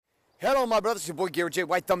Hello, my brothers. It's your boy, Garrett J.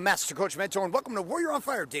 White, the Master Coach Mentor, and welcome to Warrior on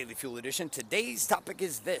Fire Daily Fuel Edition. Today's topic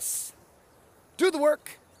is this: do the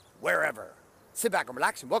work wherever. Sit back and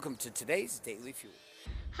relax, and welcome to today's Daily Fuel.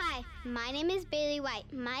 Hi, my name is Bailey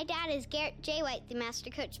White. My dad is Garrett J. White, the Master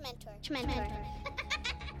Coach Mentor.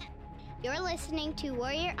 You're listening to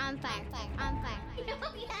Warrior on Fire.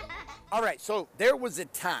 All right, so there was a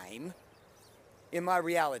time in my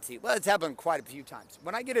reality, well, it's happened quite a few times.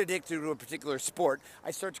 When I get addicted to a particular sport,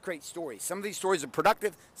 I start to create stories. Some of these stories are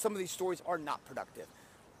productive, some of these stories are not productive.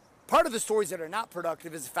 Part of the stories that are not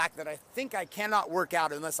productive is the fact that I think I cannot work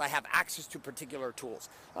out unless I have access to particular tools.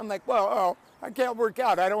 I'm like, well, I can't work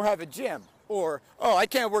out, I don't have a gym. Or, I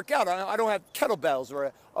can't work out, I don't have kettlebells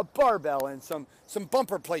or a barbell and some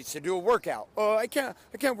bumper plates to do a workout. I can't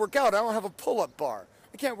work out, I don't have a pull-up bar.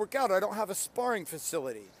 I can't work out, I don't have a sparring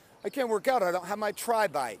facility. I can't work out, I don't have my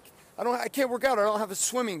tri-bike. I can't work out, I don't have a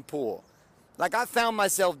swimming pool. Like, I found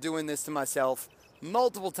myself doing this to myself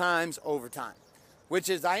multiple times over time, which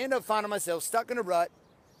is I end up finding myself stuck in a rut,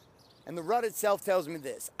 and the rut itself tells me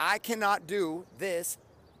this: I cannot do this,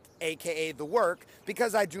 aka the work,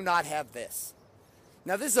 because I do not have this.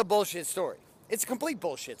 Now, this is a bullshit story. It's a complete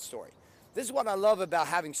bullshit story. This is what I love about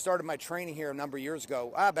having started my training here a number of years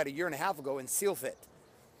ago, about a year and a half ago in SEALFIT.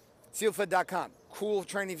 SEALFIT.com, cool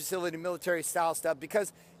training facility, military style stuff,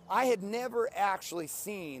 because I had never actually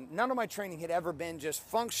seen, none of my training had ever been just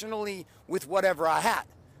functionally with whatever I had.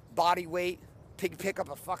 Body weight, pick up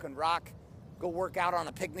a fucking rock, go work out on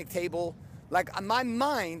a picnic table. Like, my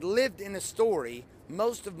mind lived in a story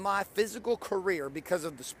most of my physical career because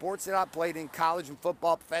of the sports that I played in college and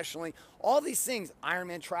football professionally. All these things,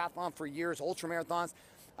 Ironman triathlon for years, ultramarathons.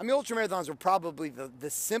 I mean, ultramarathons were probably the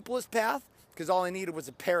simplest path because all I needed was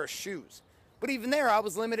a pair of shoes. But even there, I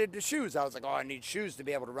was limited to shoes. I was like, I need shoes to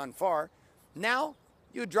be able to run far. Now,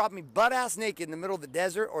 you would drop me butt-ass naked in the middle of the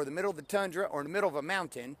desert or the middle of the tundra or in the middle of a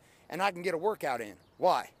mountain, and I can get a workout in.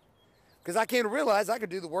 Why? Because I came to realize I could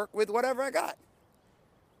do the work with whatever I got.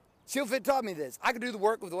 SEALFIT taught me this. I could do the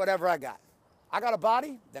work with whatever I got. I got a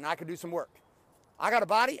body, then I can do some work. I got a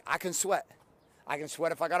body, I can sweat. I can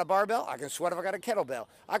sweat if I got a barbell. I can sweat if I got a kettlebell.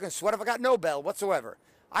 I can sweat if I got no bell whatsoever.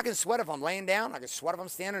 I can sweat if I'm laying down. I can sweat if I'm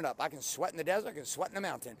standing up. I can sweat in the desert. I can sweat in the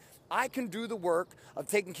mountain. I can do the work of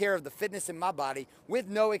taking care of the fitness in my body with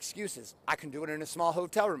no excuses. I can do it in a small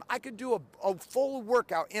hotel room. I could do a full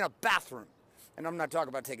workout in a bathroom. And I'm not talking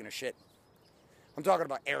about taking a shit. I'm talking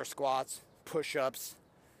about air squats, push-ups,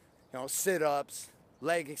 sit-ups,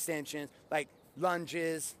 leg extensions, like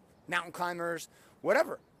lunges, mountain climbers,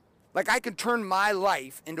 whatever. Like, I could turn my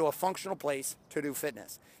life into a functional place to do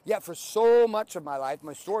fitness. Yet for so much of my life,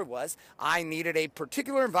 my story was I needed a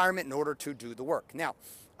particular environment in order to do the work. Now,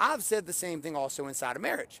 I've said the same thing also inside of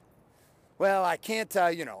marriage. Well, I can't,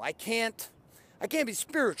 I can't be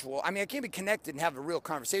spiritual. I mean, I can't be connected and have a real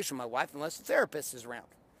conversation with my wife unless the therapist is around.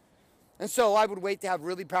 And so I would wait to have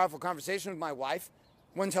really powerful conversation with my wife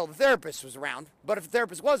until the therapist was around. But if the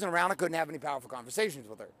therapist wasn't around, I couldn't have any powerful conversations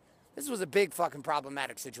with her. This was a big fucking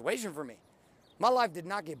problematic situation for me. My life did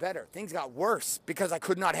not get better. Things got worse because I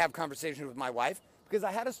could not have conversations with my wife, because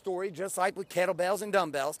I had a story just like with kettlebells and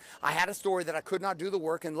dumbbells. I had a story that I could not do the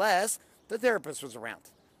work unless the therapist was around.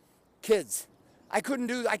 Kids. I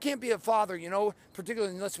can't be a father,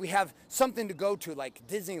 particularly unless we have something to go to like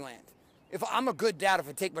Disneyland. If I'm a good dad if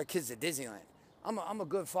I take my kids to Disneyland. I'm a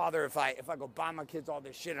good father if I go buy my kids all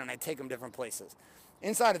this shit and I take them different places.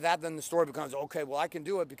 Inside of that, then the story becomes, okay, well, I can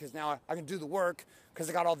do it because now I can do the work because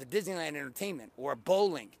I got all the Disneyland entertainment or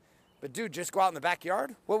bowling. But dude, just go out in the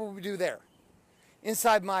backyard? What would we do there?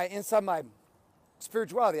 Inside my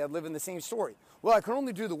spirituality, I live in the same story. Well, I can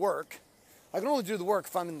only do the work.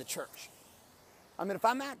 If I'm in the church. I mean, if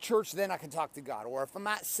I'm at church, then I can talk to God. Or if I'm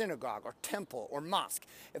at synagogue or temple or mosque.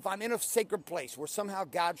 If I'm in a sacred place where somehow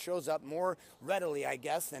God shows up more readily, I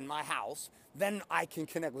guess, than my house, then I can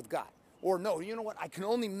connect with God. Or no, you know what? I can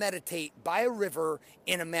only meditate by a river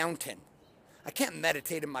in a mountain. I can't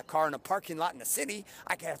meditate in my car in a parking lot in a city.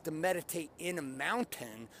 I have to meditate in a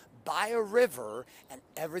mountain by a river, and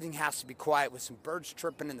everything has to be quiet with some birds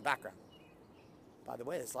chirping in the background. By the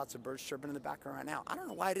way, there's lots of birds chirping in the background right now. I don't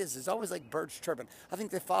know why it is. There's always like birds chirping. I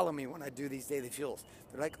think they follow me when I do these daily fuels.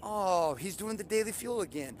 They're like, oh, he's doing the daily fuel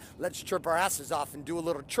again. Let's chirp our asses off and do a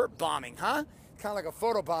little chirp bombing, huh? Kind of like a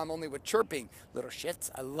photo bomb, only with chirping. Little shits.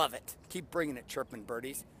 I love it. Keep bringing it, chirping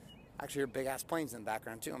birdies. Actually, hear big-ass planes in the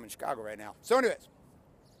background, too. I'm in Chicago right now. So anyways.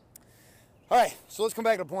 All right, so let's come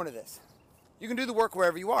back to the point of this. You can do the work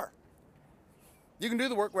wherever you are. You can do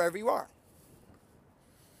the work wherever you are.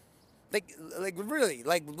 Like really,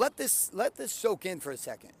 let this soak in for a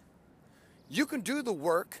second. You can do the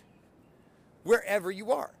work wherever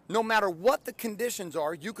you are. No matter what the conditions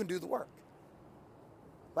are, you can do the work.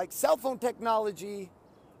 Like cell phone technology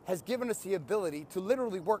has given us the ability to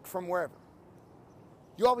literally work from wherever.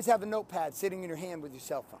 You always have a notepad sitting in your hand with your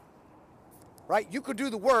cell phone, right? You could do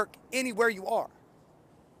the work anywhere you are.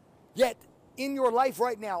 Yet, in your life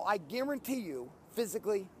right now, I guarantee you,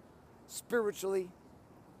 physically, spiritually,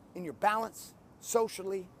 in your balance,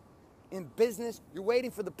 socially, in business, you're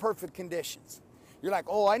waiting for the perfect conditions. You're like,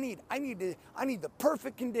 oh, I need the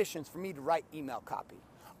perfect conditions for me to write email copy.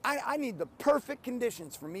 I need the perfect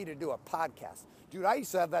conditions for me to do a podcast. Dude, I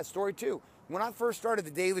used to have that story too. When I first started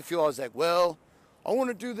the Daily Fuel, I was like, well, I want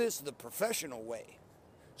to do this the professional way.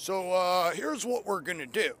 So here's what we're going to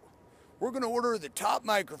do. We're going to order the top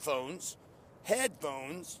microphones,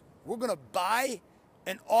 headphones. We're going to buy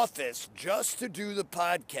an office just to do the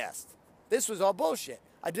podcast. This was all bullshit.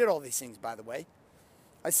 I did all these things, by the way.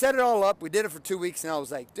 I set it all up. We did it for 2 weeks, and I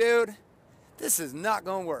was like, dude, this is not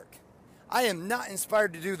going to work. I am not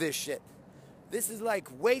inspired to do this shit. This is like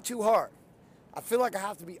way too hard. I feel like I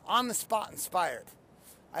have to be on the spot inspired.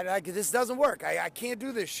 This doesn't work. I can't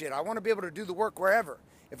do this shit. I want to be able to do the work wherever.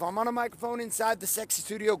 If I'm on a microphone inside the sexy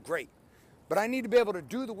studio, great. But I need to be able to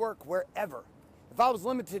do the work wherever. If I was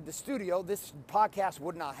limited to studio, this podcast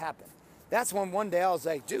would not happen. That's when one day I was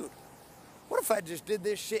like, dude, what if I just did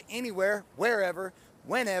this shit anywhere, wherever,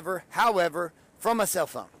 whenever, however, from my cell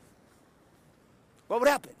phone? What would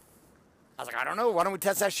happen? I was like, I don't know. Why don't we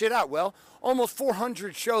test that shit out? Well, almost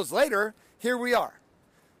 400 shows later, here we are.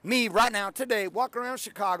 Me right now, today, walking around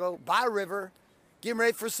Chicago, by a river, getting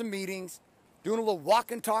ready for some meetings, doing a little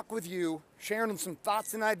walk and talk with you, sharing some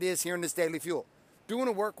thoughts and ideas here in this Daily Fuel. Doing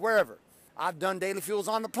a work wherever. I've done Daily Fuels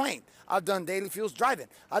on the plane. I've done Daily Fuels driving.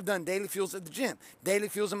 I've done Daily Fuels at the gym. Daily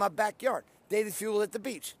Fuels in my backyard. Daily Fuel at the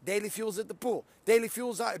beach. Daily Fuels at the pool. Daily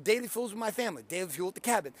Fuels with my family. Daily Fuel at the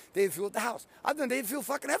cabin. Daily Fuel at the house. I've done Daily Fuel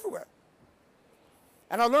fucking everywhere.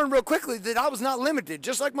 And I learned real quickly that I was not limited.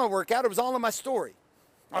 Just like my workout, it was all in my story.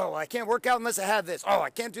 Oh, I can't work out unless I have this. Oh, I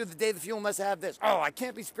can't do the Daily Fuel unless I have this. Oh, I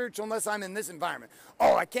can't be spiritual unless I'm in this environment.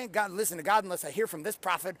 Oh, I can't listen to God unless I hear from this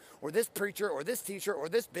prophet or this preacher or this teacher or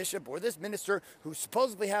this bishop or this minister who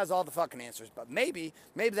supposedly has all the fucking answers. But maybe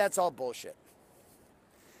that's all bullshit.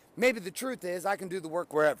 Maybe the truth is I can do the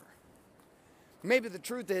work wherever. Maybe the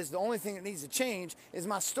truth is the only thing that needs to change is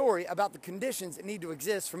my story about the conditions that need to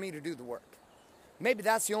exist for me to do the work. Maybe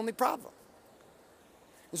that's the only problem.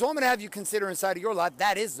 And so I'm going to have you consider inside of your life,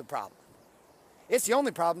 that is the problem. It's the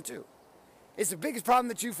only problem too. It's the biggest problem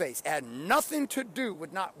that you face. It had nothing to do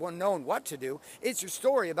with not knowing what to do. It's your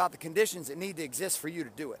story about the conditions that need to exist for you to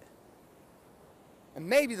do it. And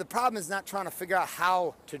maybe the problem is not trying to figure out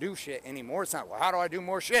how to do shit anymore. It's not, well, how do I do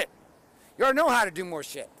more shit? You already know how to do more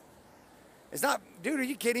shit. It's not, dude, are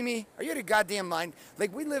you kidding me? Are you out of your goddamn mind?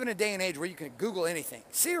 Like, we live in a day and age where you can Google anything.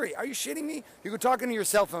 Siri, are you shitting me? You can talk into your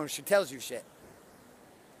cell phone, she tells you shit.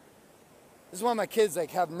 This is why my kids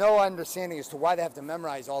have no understanding as to why they have to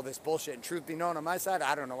memorize all this bullshit. And truth be known, on my side,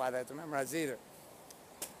 I don't know why they have to memorize either.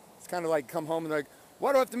 It's kind of like come home and they're like,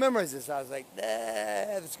 why do I have to memorize this? I was like,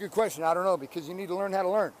 that's a good question. I don't know, because you need to learn how to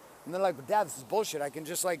learn. And they're like, but Dad, this is bullshit. I can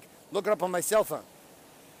just look it up on my cell phone.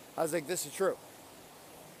 I was like, this is true.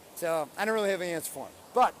 So I don't really have any answer for them.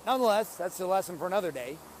 But nonetheless, that's a lesson for another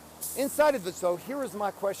day. Inside of this, though, here is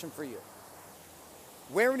my question for you.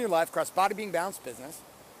 Where in your life, across body, being, balance, business,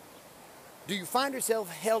 do you find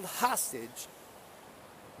yourself held hostage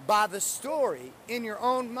by the story in your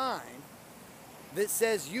own mind that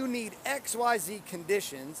says you need XYZ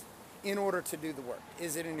conditions in order to do the work?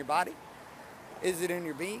 Is it in your body? Is it in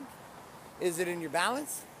your being? Is it in your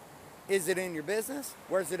balance? Is it in your business?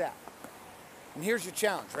 Where's it at? And here's your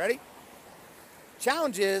challenge. Ready?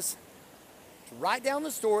 Challenge is to write down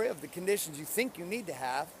the story of the conditions you think you need to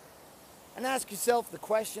have and ask yourself the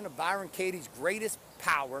question of Byron Katie's greatest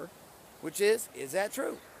power, which is that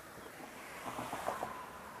true?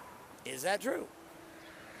 Is that true?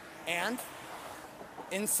 And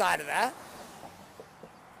inside of that,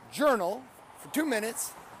 journal for 2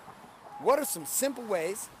 minutes. What are some simple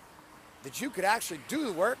ways that you could actually do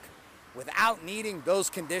the work without needing those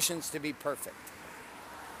conditions to be perfect?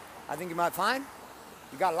 I think you might find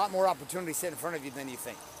you got a lot more opportunity sitting in front of you than you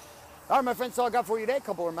think. All right, my friends, that's all I got for you today. A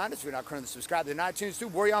couple of reminders. If you're not currently subscribed to iTunes, to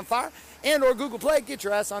Warrior on Fire and or Google Play, get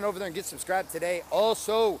your ass on over there and get subscribed today.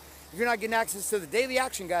 Also, if you're not getting access to the daily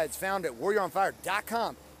action guides found at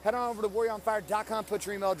warrioronfire.com, head on over to warrioronfire.com, put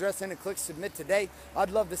your email address in and click submit today. I'd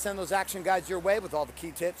love to send those action guides your way with all the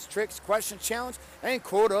key tips, tricks, questions, challenge, and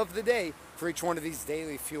quote of the day for each one of these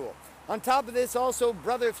daily fuel. On top of this, also,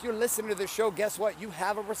 brother, if you're listening to this show, guess what? You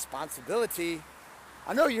have a responsibility.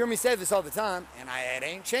 I know you hear me say this all the time, and it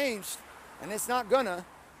ain't changed. and it's not gonna,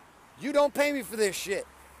 you don't pay me for this shit.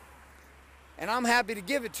 And I'm happy to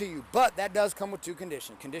give it to you, but that does come with two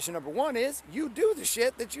conditions. Condition number one is you do the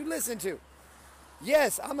shit that you listen to.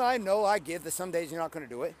 Yes, I know I get that some days you're not gonna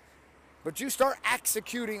do it, but you start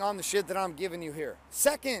executing on the shit that I'm giving you here.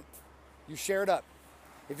 Second, you share it up.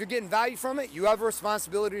 If you're getting value from it, you have a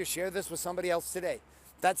responsibility to share this with somebody else today.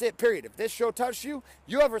 That's it, period. If this show touched you,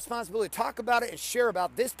 you have a responsibility to talk about it and share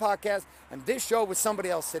about this podcast and this show with somebody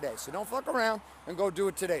else today. So don't fuck around and go do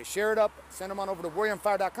it today. Share it up, send them on over to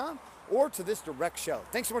warrioronfire.com or to this direct show.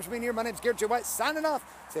 Thanks so much for being here. My name is Garrett J. White, signing off,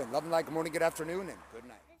 saying love and light, good morning, good afternoon, and good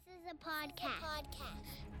night. This is a podcast.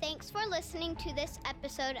 Thanks for listening to this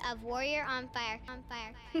episode of Warrior on Fire.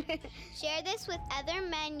 Share this with other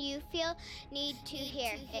men you feel need to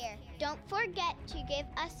hear. Don't forget to give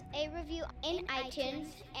us a review in iTunes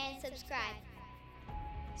and subscribe.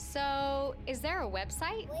 So, is there a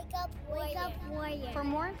website? Wake Up Warrior. For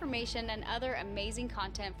more information and other amazing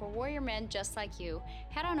content for warrior men just like you,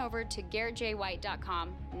 head on over to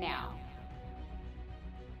GarrettJWhite.com now.